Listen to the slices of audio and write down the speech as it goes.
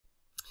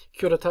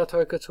Kia ora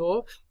tātou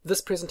katoa.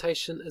 This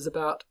presentation is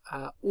about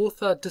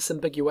author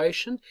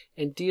disambiguation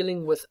and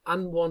dealing with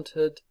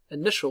unwanted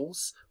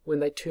initials when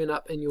they turn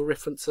up in your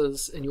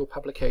references in your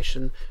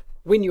publication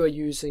when you are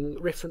using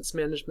reference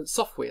management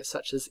software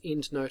such as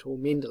Endnote or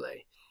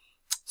Mendeley.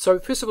 So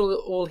first of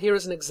all, here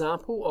is an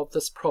example of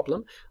this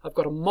problem. I've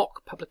got a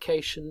mock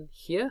publication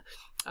here,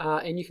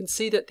 and you can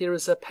see that there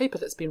is a paper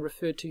that's been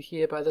referred to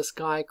here by this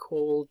guy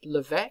called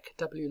Levack,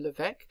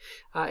 Levack,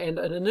 and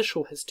an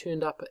initial has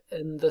turned up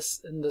in this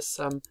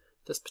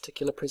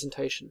particular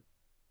presentation.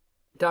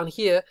 Down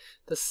here,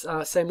 this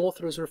same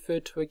author is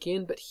referred to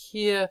again, but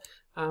here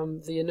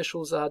the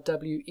initials are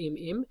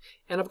WMM.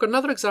 And I've got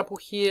another example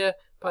here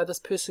by this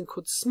person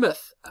called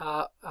Smith,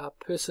 a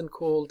person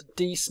called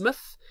D.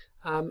 Smith,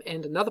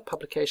 and another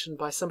publication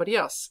by somebody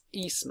else,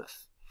 E.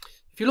 Smith.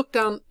 If you look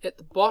down at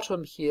the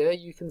bottom here,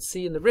 you can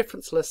see in the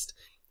reference list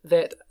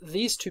that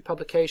these two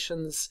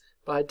publications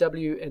by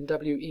W and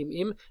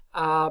WMM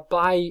are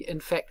in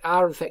fact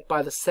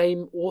by the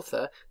same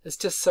author. It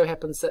just so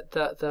happens that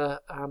the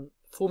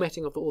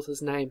formatting of the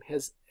author's name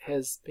is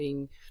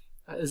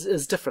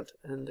different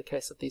in the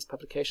case of these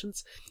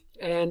publications.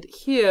 And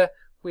here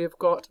we've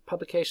got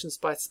publications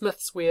by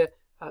Smiths where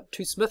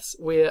two Smiths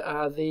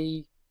where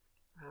the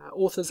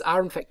authors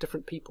are in fact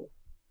different people.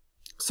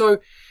 So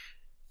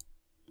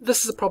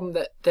this is a problem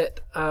that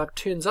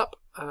turns up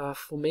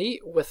for me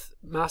with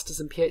Masters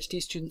and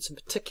PhD students in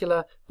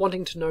particular,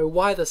 wanting to know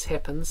why this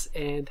happens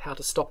and how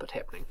to stop it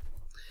happening.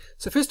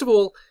 So first of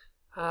all,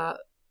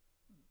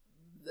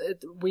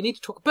 we need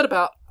to talk a bit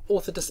about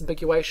author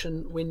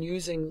disambiguation when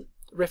using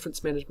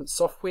reference management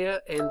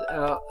software and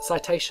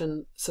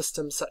citation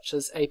systems such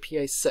as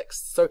APA6.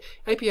 So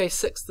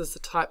APA6 is the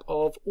type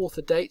of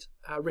author date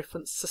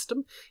reference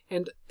system,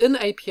 and in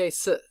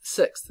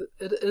APA6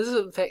 it is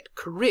in fact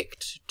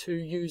correct to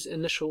use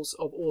initials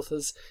of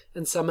authors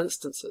in some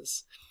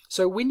instances.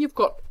 So when you've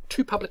got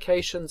two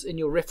publications in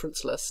your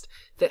reference list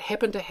that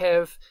happen to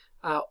have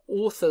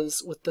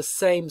authors with the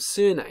same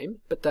surname,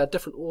 but they're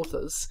different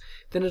authors,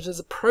 then it is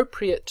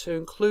appropriate to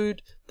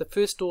include the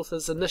first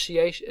author's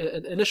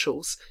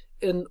initials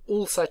in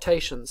all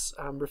citations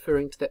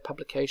referring to that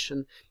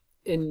publication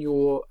in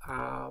your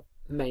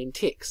main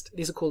text.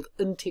 These are called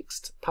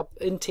in-text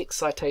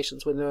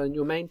citations when they're in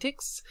your main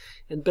texts,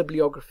 and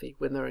bibliography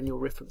when they're in your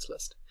reference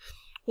list.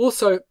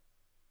 Also,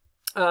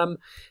 to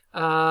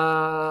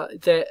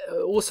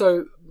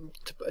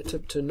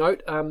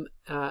note,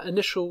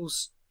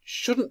 initials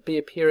shouldn't be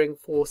appearing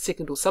for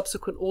second or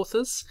subsequent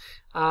authors,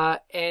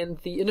 and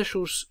the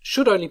initials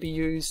should only be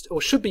used, or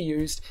should be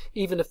used,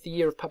 even if the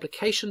year of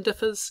publication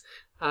differs.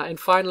 And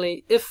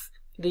finally, if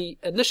the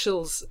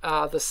initials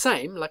are the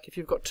same, like if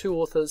you've got two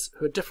authors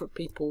who are different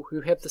people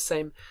who have the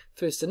same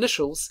first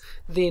initials,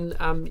 then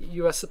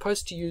you are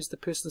supposed to use the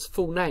person's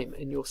full name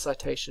in your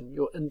citation,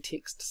 your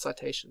in-text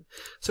citation.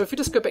 So if we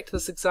just go back to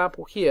this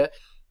example here,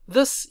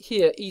 this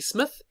here, E.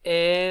 Smith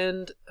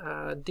and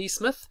D.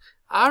 Smith,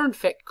 are in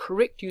fact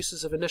correct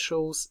uses of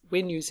initials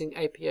when using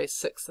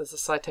APA6 as a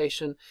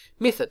citation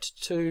method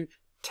to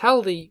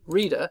tell the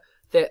reader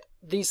that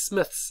these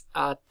Smiths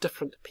are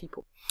different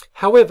people.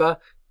 However,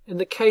 in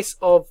the case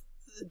of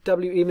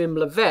WMM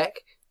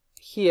Levack,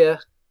 here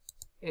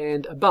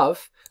and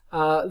above,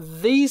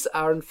 these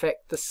are in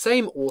fact the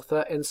same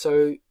author, and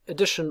so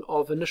addition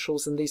of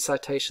initials in these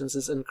citations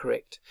is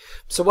incorrect.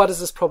 So why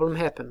does this problem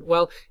happen?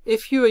 Well,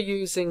 if you are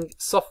using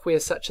software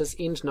such as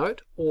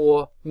Endnote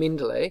or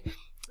Mendeley,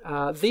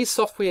 these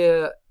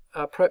software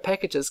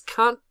packages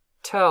can't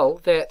tell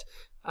that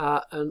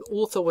an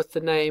author with the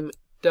name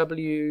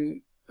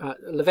Levack,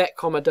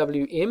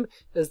 WM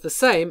is the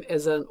same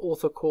as an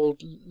author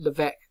called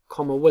Levack,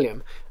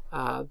 William.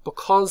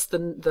 Because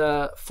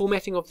the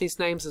formatting of these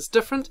names is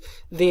different,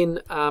 then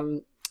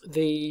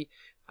the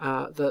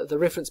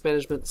reference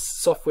management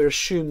software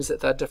assumes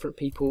that they're different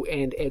people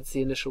and adds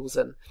the initials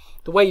in.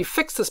 The way you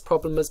fix this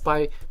problem is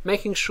by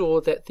making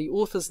sure that the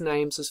author's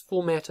names is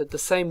formatted the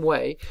same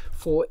way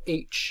for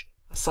each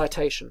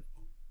citation.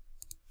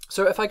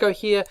 So if I go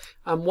here,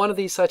 one of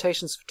these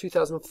citations for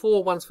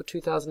 2004, one's for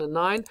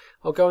 2009,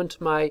 I'll go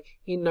into my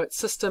Endnote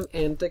system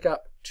and dig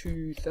up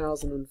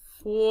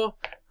 2004.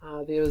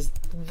 There's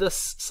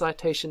this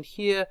citation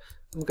here.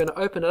 I'm going to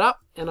open it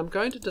up and I'm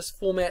going to just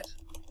format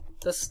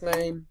this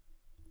name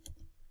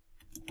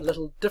a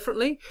little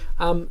differently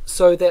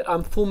so that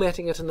I'm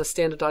formatting it in a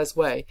standardized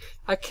way.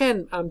 I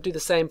can do the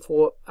same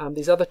for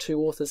these other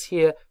two authors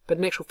here, but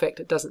in actual fact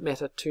it doesn't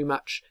matter too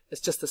much. It's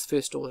just this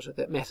first author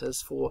that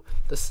matters for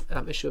this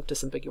issue of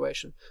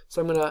disambiguation.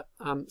 So I'm going to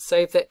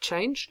save that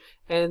change,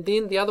 and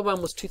then the other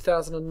one was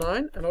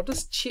 2009, and I'll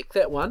just check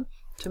that one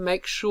to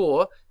make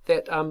sure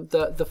that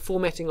the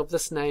formatting of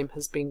this name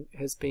is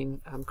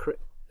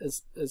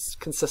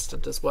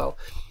consistent as well.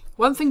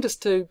 One thing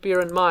just to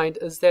bear in mind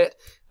is that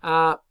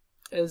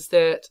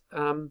Endnote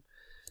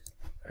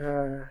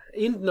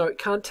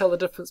can't tell the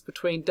difference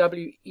between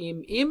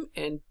WMM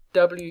and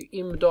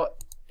WM.M.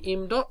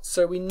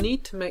 So we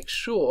need to make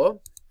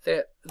sure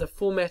that the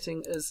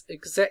formatting is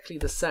exactly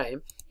the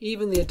same,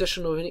 even the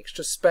addition of an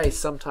extra space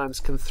sometimes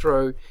can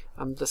throw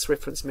this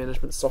reference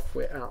management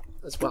software out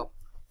as well.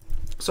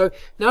 So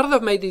now that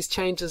I've made these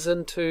changes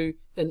into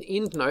an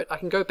EndNote, I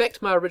can go back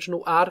to my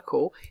original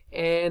article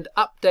and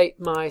update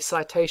my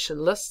citation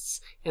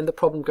lists, and the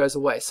problem goes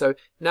away. So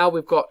now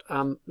we've got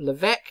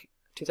Levack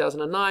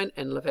 2009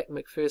 and Levack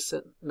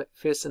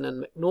McPherson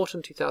and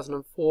McNaughton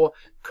 2004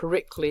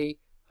 correctly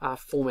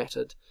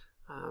formatted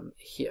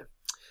here.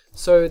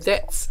 So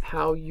that's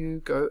how you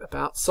go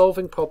about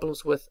solving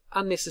problems with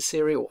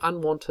unnecessary or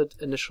unwanted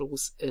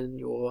initials in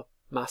your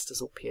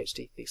master's or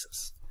PhD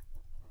thesis.